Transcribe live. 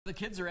The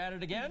kids are at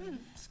it again,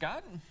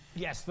 Scott?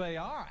 Yes, they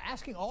are,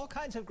 asking all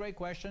kinds of great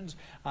questions.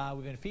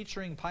 We've been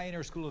featuring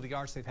Pioneer School of the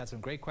Arts. They've had some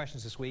great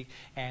questions this week,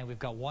 and we've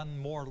got one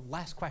more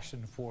last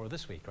question for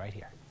this week right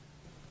here.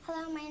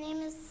 Hello, my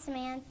name is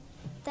Samantha.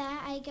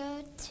 I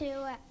go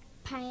to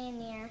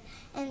Pioneer,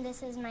 and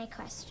this is my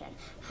question.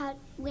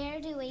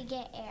 Where do we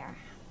get air?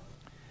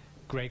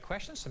 Great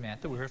question,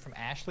 Samantha. We heard from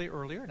Ashley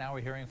earlier. Now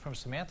we're hearing from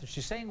Samantha.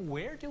 She's saying,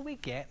 where do we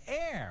get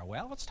air?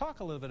 Well, let's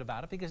talk a little bit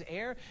about it, because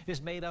air is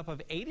made up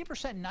of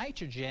 80%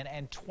 nitrogen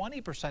and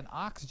 20%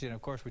 oxygen.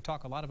 Of course, we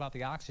talk a lot about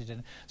the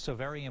oxygen, so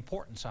very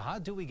important. So how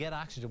do we get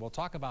oxygen? We'll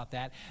talk about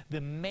that.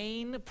 The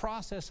main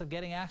process of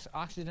getting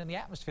oxygen in the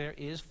atmosphere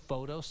is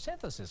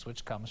photosynthesis,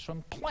 which comes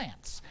from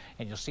plants.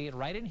 And you'll see it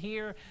right in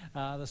here.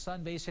 The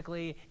sun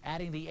basically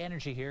adding the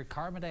energy here.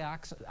 Carbon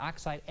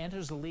dioxide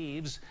enters the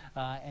leaves,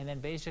 and then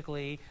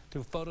basically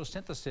through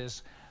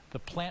photosynthesis, the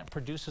plant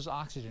produces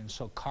oxygen.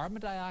 So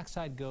carbon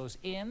dioxide goes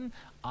in,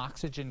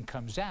 oxygen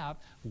comes out.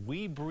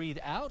 We breathe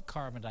out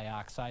carbon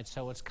dioxide,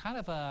 so it's kind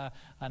of a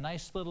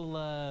nice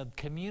little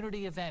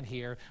community event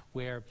here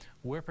where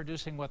we're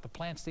producing what the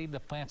plants need, the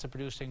plants are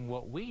producing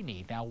what we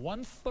need. Now,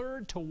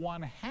 1/3 to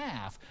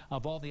 1/2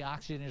 of all the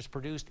oxygen is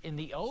produced in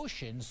the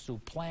oceans through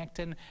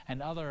plankton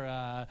and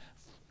other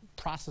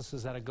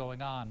processes that are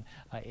going on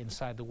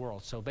inside the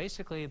world. So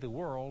basically the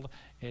world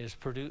is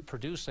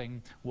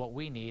producing what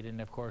we need, and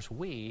of course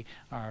we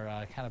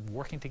are kind of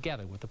working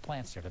together with the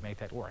plants there to make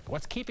that work.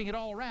 What's keeping it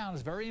all around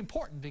is very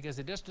important, because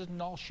it just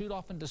doesn't all shoot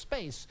off into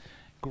space.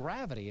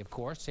 Gravity, of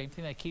course, same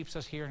thing that keeps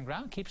us here in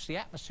ground, keeps the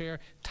atmosphere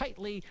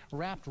tightly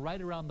wrapped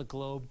right around the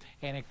globe,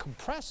 and it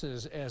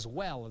compresses as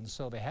well. And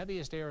so the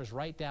heaviest air is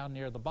right down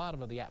near the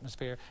bottom of the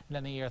atmosphere, and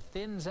then the air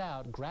thins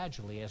out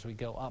gradually as we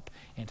go up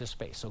into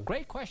space. So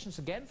great questions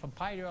again from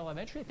Pioneer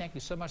Elementary. Thank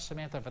you so much,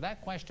 Samantha, for that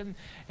question.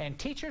 And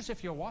teachers,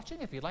 if you're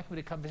watching, if you'd like me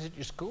to come visit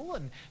your school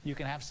and you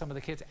can have some of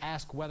the kids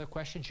ask weather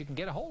questions, you can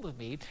get a hold of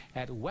me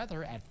at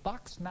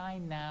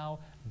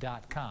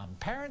weather@fox9now.com.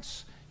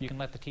 Parents, you can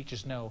let the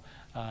teachers know,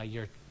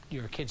 your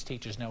kids'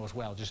 teachers know as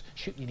well. Just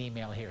shoot me an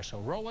email here. So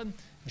Roland,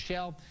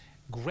 Michelle,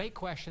 great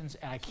questions.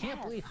 And I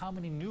can't believe how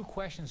many new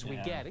questions we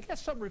get. It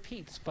gets some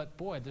repeats, but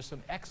boy, there's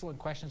some excellent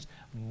questions.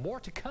 More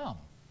to come.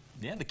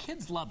 Yeah, the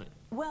kids love it.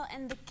 Well,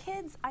 and the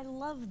kids, I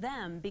love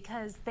them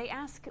because they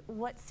ask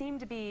what seem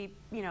to be,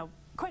 you know,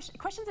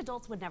 questions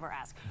adults would never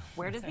ask.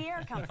 Where does the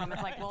air come from?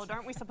 It's like, well,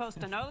 aren't we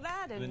supposed to know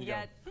that? And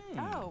yet,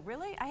 oh,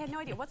 really? I had no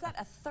idea. What's that?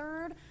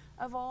 1/3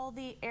 of all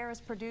the air is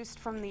produced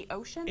from the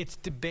ocean? It's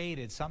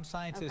debated. Some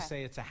scientists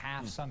say it's a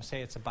half, some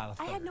say it's about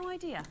 1/3. I had no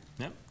idea.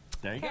 Yep.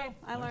 There you go.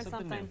 I learned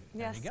something.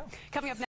 Yes. There you go. Coming up next.